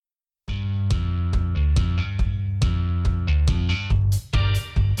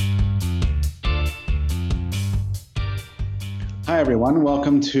Hi, everyone.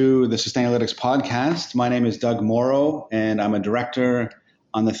 Welcome to the Sustainalytics podcast. My name is Doug Morrow, and I'm a director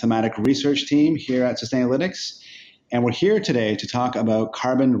on the thematic research team here at Sustainalytics. And we're here today to talk about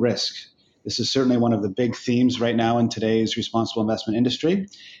carbon risk. This is certainly one of the big themes right now in today's responsible investment industry.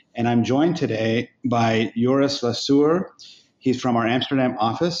 And I'm joined today by Joris Lesueur. He's from our Amsterdam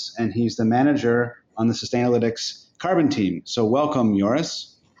office, and he's the manager on the Sustainalytics carbon team. So welcome,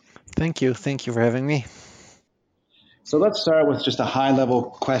 Joris. Thank you. Thank you for having me. So let's start with just a high level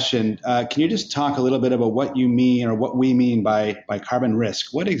question. Can you just talk a little bit about what you mean or what we mean by carbon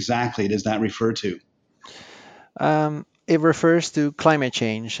risk? What exactly does that refer to? It refers to climate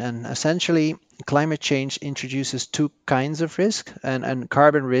change, and essentially, climate change introduces two kinds of risk, and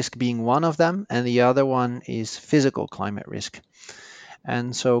carbon risk being one of them, and the other one is physical climate risk.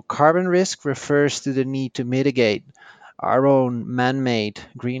 And so, carbon risk refers to the need to mitigate our own man made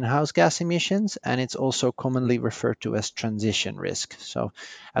greenhouse gas emissions, and it's also commonly referred to as transition risk. So,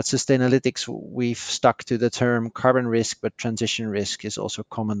 at Sustainalytics, we've stuck to the term carbon risk, but transition risk is also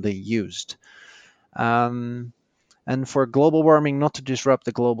commonly used. Um, and for global warming not to disrupt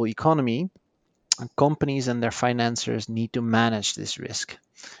the global economy, companies and their financiers need to manage this risk.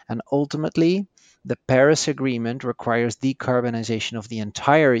 And ultimately, the Paris Agreement requires decarbonization of the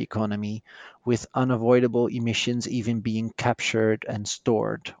entire economy, with unavoidable emissions even being captured and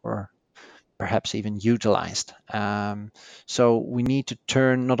stored, or perhaps even utilized. So we need to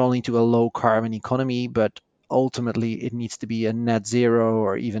turn not only to a low carbon economy, but ultimately it needs to be a net zero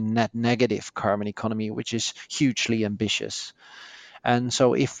or even net negative carbon economy, which is hugely ambitious. And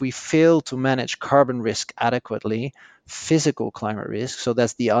so if we fail to manage carbon risk adequately, physical climate risk, so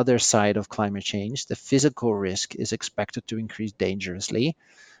that's the other side of climate change, the physical risk is expected to increase dangerously.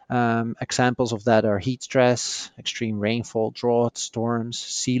 Examples of that are heat stress, extreme rainfall, drought, storms,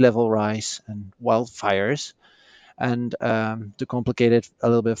 sea level rise, and wildfires. And to complicate it a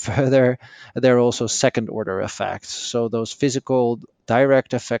little bit further, there are also second order effects. So those physical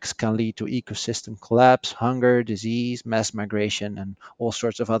direct effects can lead to ecosystem collapse, hunger, disease, mass migration, and all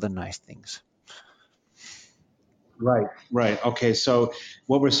sorts of other nice things. Right. Right. Okay. So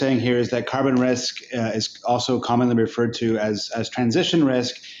what we're saying here is that carbon risk is also commonly referred to as transition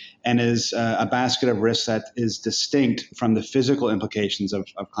risk and is a basket of risks that is distinct from the physical implications of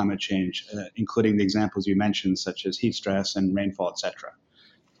climate change, including the examples you mentioned, such as heat stress and rainfall, etc.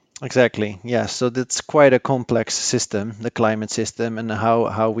 Exactly. Yeah. So that's quite a complex system, the climate system, and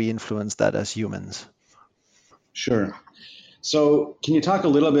how we influence that as humans. Sure. So, can you talk a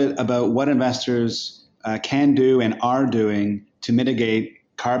little bit about what investors can do and are doing to mitigate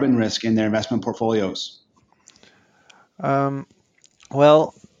carbon risk in their investment portfolios? Um,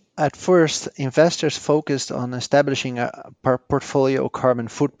 Well, at first, investors focused on establishing a portfolio carbon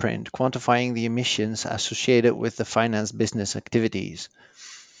footprint, quantifying the emissions associated with the finance business activities.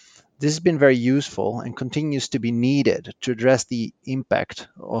 This has been very useful and continues to be needed to address the impact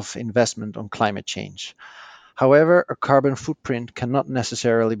of investment on climate change. However, a carbon footprint cannot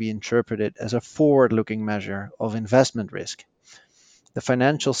necessarily be interpreted as a forward looking measure of investment risk. The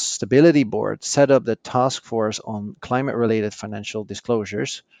Financial Stability Board set up the Task Force on Climate-Related Financial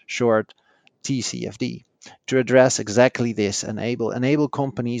Disclosures, short TCFD, to address exactly this and enable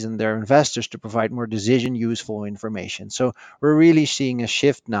companies and their investors to provide more decision useful information. So we're really seeing a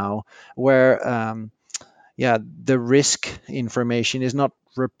shift now where the risk information is not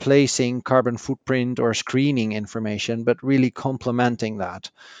replacing carbon footprint or screening information, but really complementing that.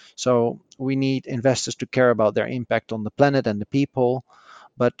 So we need investors to care about their impact on the planet and the people,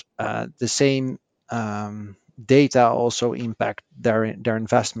 but the same data also impact their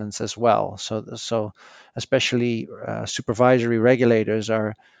investments as well. So especially supervisory regulators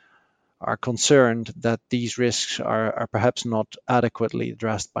are concerned that these risks are perhaps not adequately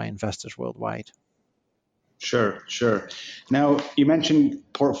addressed by investors worldwide. Sure, sure. Now, you mentioned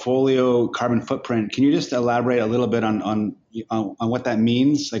portfolio carbon footprint. Can you just elaborate a little bit on what that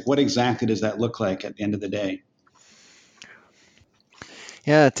means? Like, what exactly does that look like at the end of the day?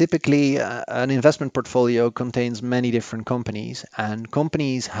 Yeah, typically an investment portfolio contains many different companies, and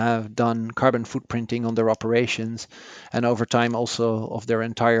companies have done carbon footprinting on their operations and over time also of their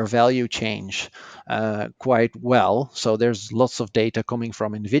entire value chain quite well. So there's lots of data coming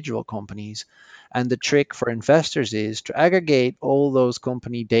from individual companies. And the trick for investors is to aggregate all those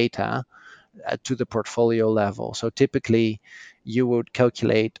company data to the portfolio level. So typically, you would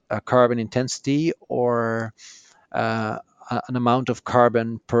calculate a carbon intensity or uh, an amount of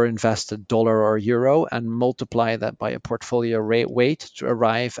carbon per invested dollar or euro and multiply that by a portfolio rate weight to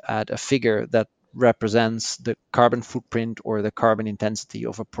arrive at a figure that represents the carbon footprint or the carbon intensity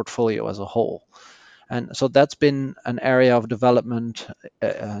of a portfolio as a whole. And so that's been an area of development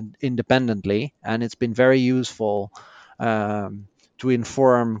independently, and it's been very useful to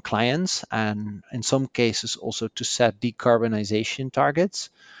inform clients and in some cases also to set decarbonization targets.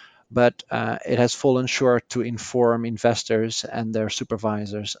 But it has fallen short to inform investors and their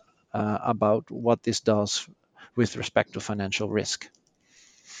supervisors about what this does with respect to financial risk.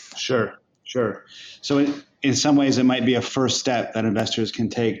 Sure, sure. So, in some ways, it might be a first step that investors can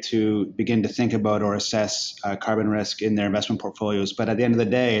take to begin to think about or assess carbon risk in their investment portfolios. But at the end of the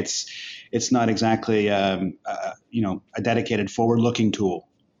day, it's not exactly a dedicated forward-looking tool.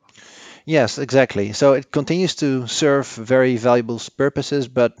 Yes, exactly. So it continues to serve very valuable purposes,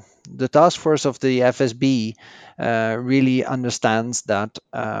 but the task force of the FSB really understands that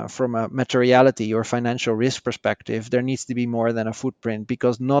from a materiality or financial risk perspective, there needs to be more than a footprint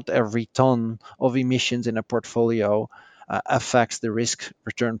because not every ton of emissions in a portfolio affects the risk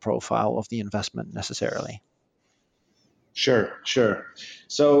return profile of the investment necessarily. Sure, sure.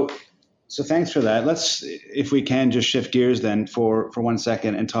 So thanks for that. Let's, if we can, just shift gears then for 1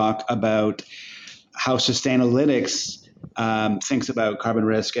 second and talk about how Sustainalytics thinks about carbon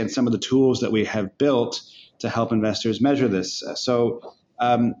risk and some of the tools that we have built to help investors measure this.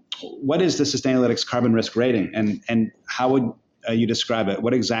 What is the Sustainalytics carbon risk rating, and how would you describe it?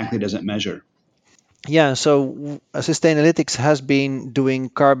 What exactly does it measure? Yeah, so Sustainalytics has been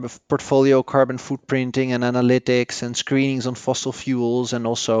doing portfolio carbon footprinting and analytics and screenings on fossil fuels and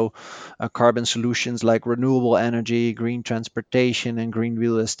also carbon solutions like renewable energy, green transportation, and green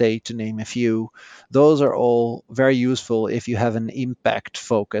real estate, to name a few. Those are all very useful if you have an impact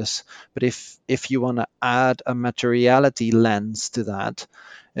focus. But if you want to add a materiality lens to that,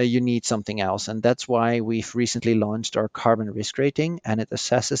 you need something else. And that's why we've recently launched our carbon risk rating, and it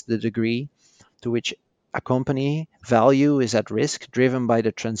assesses the degree to which a company value is at risk driven by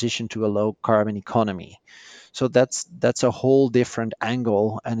the transition to a low carbon economy. So that's a whole different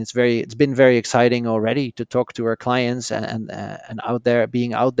angle, and it's been very exciting already to talk to our clients and out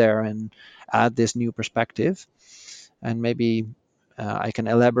there and add this new perspective. And maybe I can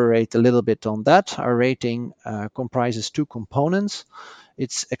elaborate a little bit on that. Our rating comprises two components.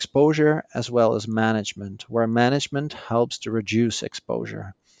 It's exposure as well as management, where management helps to reduce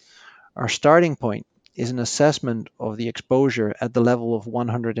exposure. Our starting point is an assessment of the exposure at the level of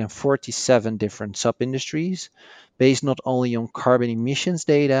 147 different sub-industries, based not only on carbon emissions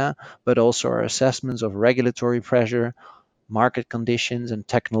data, but also our assessments of regulatory pressure, market conditions, and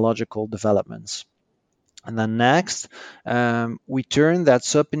technological developments. And then next, we turn that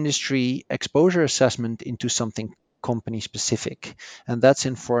sub-industry exposure assessment into something company specific, and that's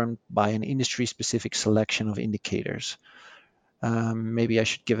informed by an industry specific selection of indicators. Maybe I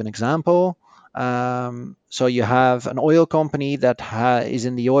should give an example. So you have an oil company that is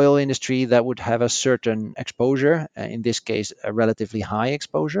in the oil industry that would have a certain exposure, in this case, a relatively high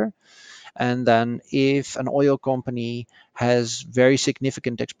exposure. And then if an oil company has very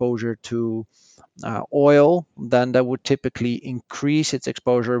significant exposure to oil, then that would typically increase its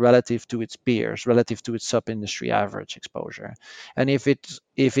exposure relative to its peers, relative to its sub-industry average exposure. And if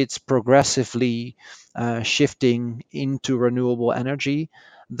it's progressively shifting into renewable energy,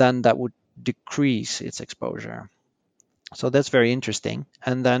 then that would decrease its exposure. So that's very interesting.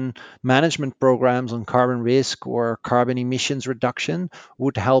 And then management programs on carbon risk or carbon emissions reduction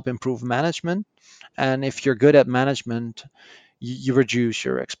would help improve management. And if you're good at management, you reduce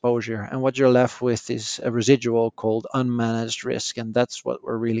your exposure. And what you're left with is a residual called unmanaged risk. And that's what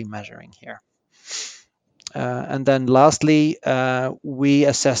we're really measuring here. And then lastly, we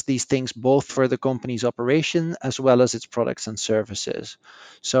assess these things both for the company's operation as well as its products and services.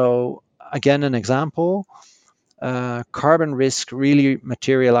 So again, an example, carbon risk really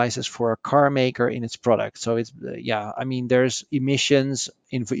materializes for a car maker in its product. So it's, there's emissions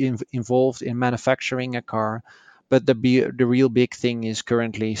involved in manufacturing a car, but the real big thing is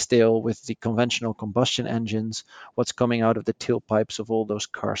currently still with the conventional combustion engines, what's coming out of the tailpipes of all those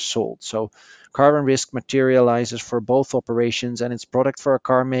cars sold. So carbon risk materializes for both operations and its product for a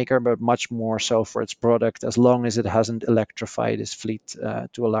car maker, but much more so for its product as long as it hasn't electrified its fleet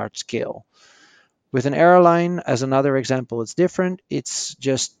to a large scale. With an airline, as another example, it's different. It's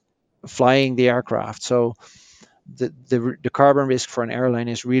just flying the aircraft. So the carbon risk for an airline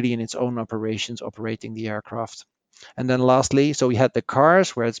is really in its own operations, operating the aircraft. And then lastly, so we had the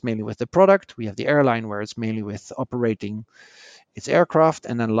cars where it's mainly with the product. We have the airline where it's mainly with operating its aircraft.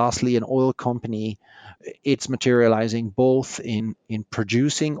 And then lastly, an oil company, it's materializing both in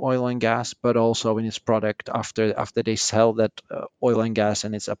producing oil and gas, but also in its product after they sell that oil and gas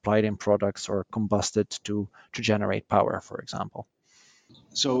and it's applied in products or combusted to generate power, for example.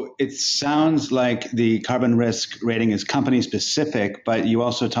 So it sounds like the carbon risk rating is company specific, but you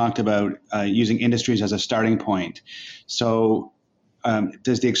also talked about using industries as a starting point. So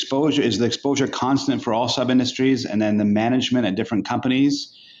does the exposure is the exposure constant for all sub industries, and then the management at different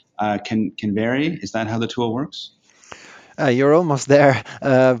companies can vary? Is that how the tool works? You're almost there,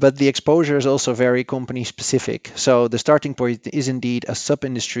 but the exposure is also very company specific. So the starting point is indeed a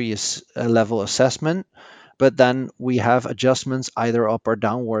sub-industry level assessment, but then we have adjustments either up or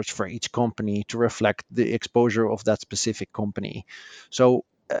downwards for each company to reflect the exposure of that specific company. So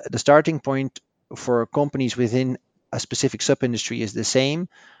the starting point for companies within a specific sub-industry is the same,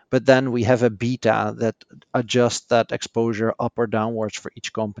 but then we have a beta that adjusts that exposure up or downwards for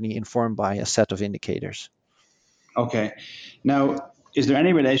each company informed by a set of indicators. Okay. Now, is there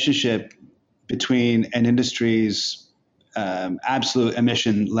any relationship between an industry's absolute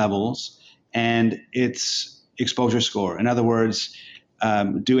emission levels and its exposure score? In other words,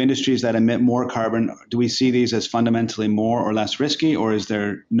 do industries that emit more carbon, do we see these as fundamentally more or less risky, or is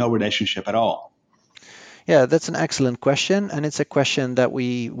there no relationship at all? Yeah, that's an excellent question, and it's a question that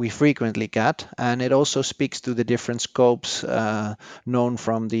we frequently get, and it also speaks to the different scopes known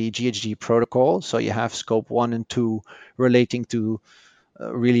from the GHG protocol. So you have scope 1 and 2 relating to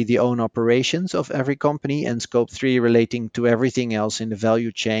really the own operations of every company, and scope 3 relating to everything else in the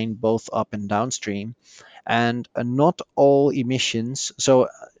value chain, both up and downstream. And not all emissions. So,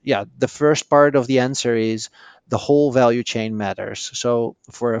 yeah, the first part of the answer is the whole value chain matters. So,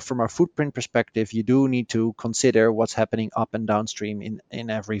 from a footprint perspective, you do need to consider what's happening up and downstream in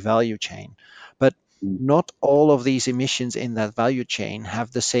every value chain. But not all of these emissions in that value chain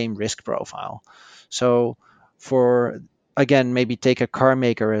have the same risk profile. So, for again, maybe take a car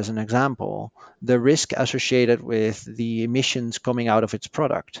maker as an example, the risk associated with the emissions coming out of its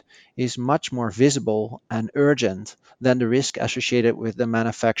product is much more visible and urgent than the risk associated with the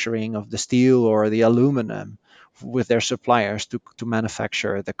manufacturing of the steel or the aluminum with their suppliers to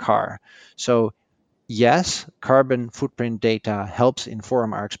manufacture the car. So, yes, carbon footprint data helps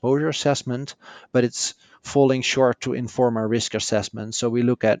inform our exposure assessment, but it's falling short to inform our risk assessment. So, we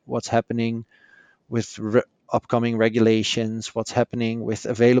look at what's happening with upcoming regulations, what's happening with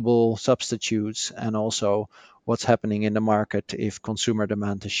available substitutes, and also what's happening in the market if consumer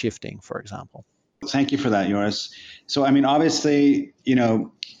demand is shifting, for example. Thank you for that, Joris. So, I mean, obviously,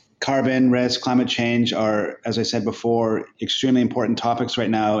 carbon risk, climate change are, as I said before, extremely important topics right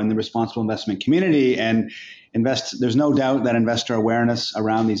now in the responsible investment community. And there's no doubt that investor awareness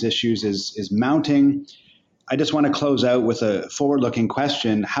around these issues is mounting. I just want to close out with a forward-looking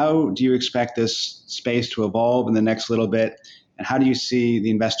question. How do you expect this space to evolve in the next little bit, and how do you see the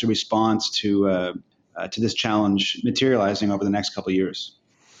investor response to this challenge materializing over the next couple of years?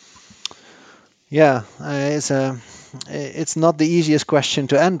 Yeah, it's not the easiest question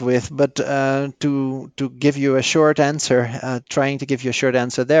to end with, but to give you a short answer, trying to give you a short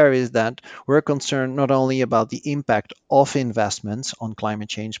answer there is that we're concerned not only about the impact of investments on climate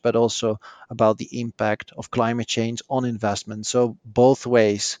change, but also about the impact of climate change on investments. So both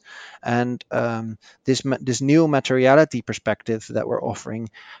ways, and this new materiality perspective that we're offering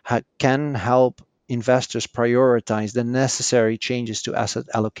can help investors prioritize the necessary changes to asset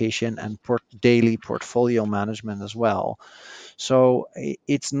allocation and daily portfolio management as well. So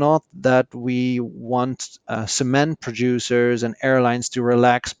it's not that we want cement producers and airlines to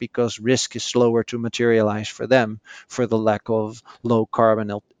relax because risk is slower to materialize for them for the lack of low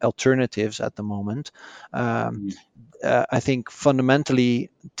carbon alternatives at the moment. Um, I think fundamentally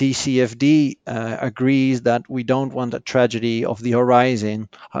TCFD agrees that we don't want a tragedy of the horizon,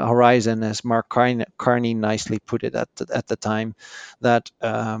 as Mark Carney nicely put it at the time, that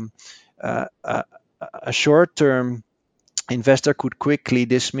a short-term investor could quickly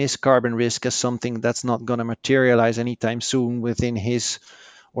dismiss carbon risk as something that's not going to materialize anytime soon within his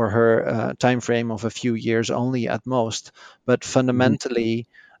or her time frame of a few years only at most. But Mhm. fundamentally,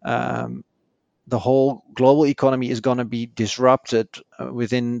 um, the whole global economy is going to be disrupted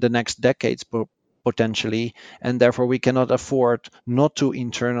within the next decades potentially, and therefore we cannot afford not to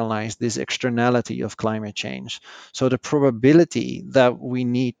internalize this externality of climate change. So the probability that we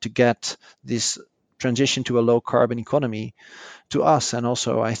need to get this transition to a low carbon economy to us, and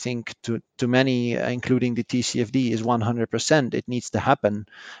also I think to many, including the TCFD, is 100%. It needs to happen,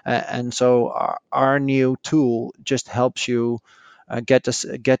 and so our new tool just helps you get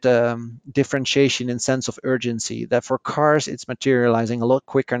a differentiation in sense of urgency. That for cars, it's materializing a lot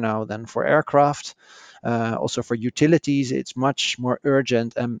quicker now than for aircraft. Also for utilities, it's much more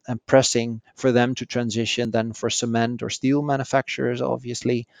urgent and pressing for them to transition than for cement or steel manufacturers,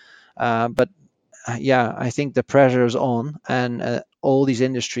 obviously. But yeah, I think the pressure is on, and all these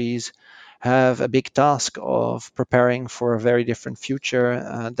industries have a big task of preparing for a very different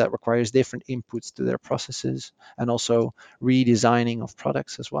future that requires different inputs to their processes and also redesigning of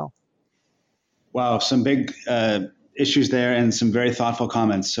products as well. Wow, some big issues there and some very thoughtful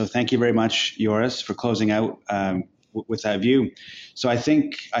comments. So thank you very much, Joris, for closing out with that view. So I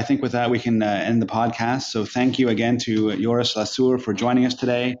think with that we can end the podcast. So thank you again to Joris Lassour for joining us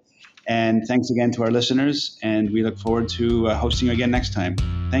today, and thanks again to our listeners. And we look forward to hosting you again next time.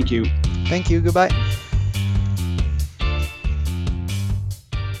 Thank you. Thank you. Goodbye.